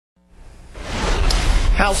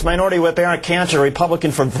House Minority Whip Eric Cantor,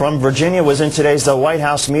 Republican from Virginia, was in today's White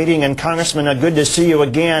House meeting. And Congressman, good to see you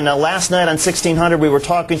again. Last night on 1600, we were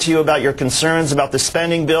talking to you about your concerns about the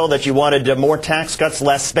spending bill, that you wanted more tax cuts,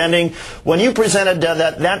 less spending. When you presented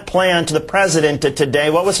that plan to the president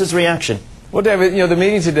today, what was his reaction? Well, David, the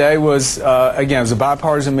meeting today was, again, it was a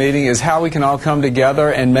bipartisan meeting, is how we can all come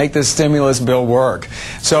together and make this stimulus bill work.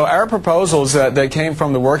 So our proposals that came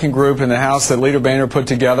from the working group in the House that Leader Boehner put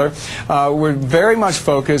together were very much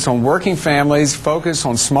focused on working families, focused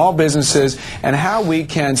on small businesses, and how we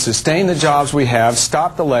can sustain the jobs we have,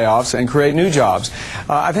 stop the layoffs, and create new jobs.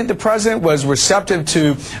 I think the President was receptive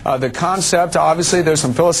to the concept. Obviously, there's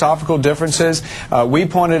some philosophical differences. We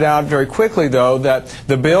pointed out very quickly, though, that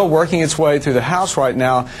the bill working its way through the House right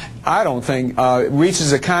now, I don't think reaches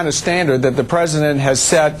the kind of standard that the President has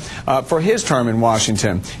set for his term in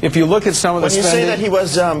Washington. If you look at some of the spending... When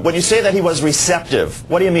you say that he was receptive,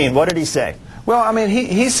 what do you mean? What did he say? Well, I mean,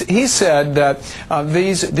 he said that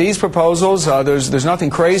these proposals, there's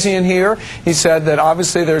nothing crazy in here. He said that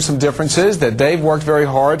obviously there's some differences, that they've worked very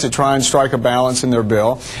hard to try and strike a balance in their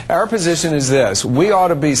bill. Our position is this: we ought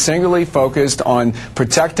to be singularly focused on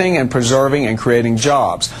protecting and preserving and creating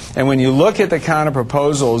jobs. And when you look at the kind of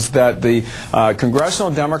proposals that the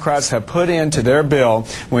congressional Democrats have put into their bill,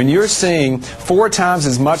 when you're seeing 4 times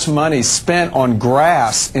as much money spent on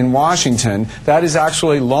grass in Washington, that is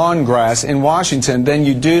actually lawn grass in Washington, than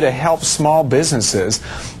you do to help small businesses,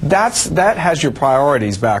 that has your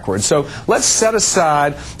priorities backwards. So let's set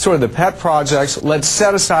aside sort of the pet projects, let's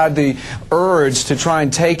set aside the urge to try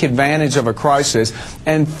and take advantage of a crisis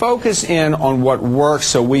and focus in on what works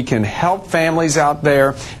so we can help families out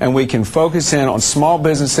there and we can focus in on small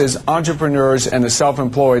businesses, entrepreneurs, and the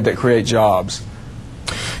self-employed that create jobs.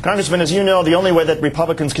 Congressman, as you know, the only way that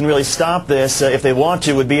Republicans can really stop this, if they want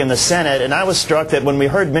to, would be in the Senate. And I was struck that when we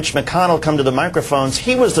heard Mitch McConnell come to the microphones,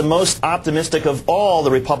 he was the most optimistic of all the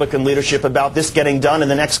Republican leadership about this getting done in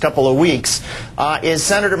the next couple of weeks. Is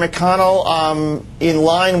Senator McConnell in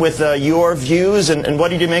line with your views, and what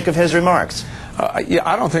did you make of his remarks? Yeah,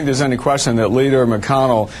 I don't think there's any question that Leader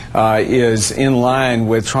McConnell is in line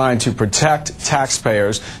with trying to protect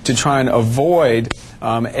taxpayers, to try and avoid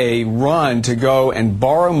a run to go and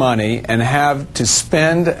borrow money and have to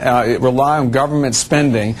spend, rely on government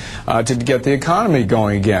spending to get the economy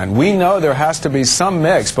going again. We know there has to be some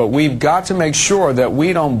mix, but we've got to make sure that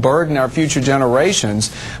we don't burden our future generations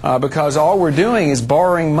because all we're doing is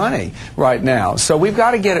borrowing money right now. So we've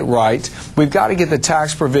got to get it right. We've got to get the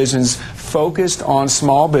tax provisions focused on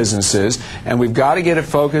small businesses, and we've got to get it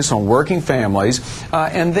focused on working families,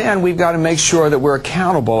 and then we've got to make sure that we're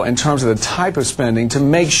accountable in terms of the type of spending to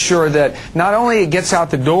make sure that not only it gets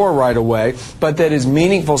out the door right away, but that is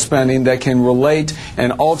meaningful spending that can relate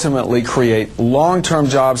and ultimately create long-term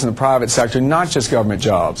jobs in the private sector, not just government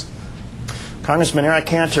jobs. Congressman Eric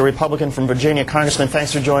Cantor, Republican from Virginia. Congressman,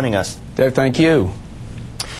 thanks for joining us. Dave, thank you.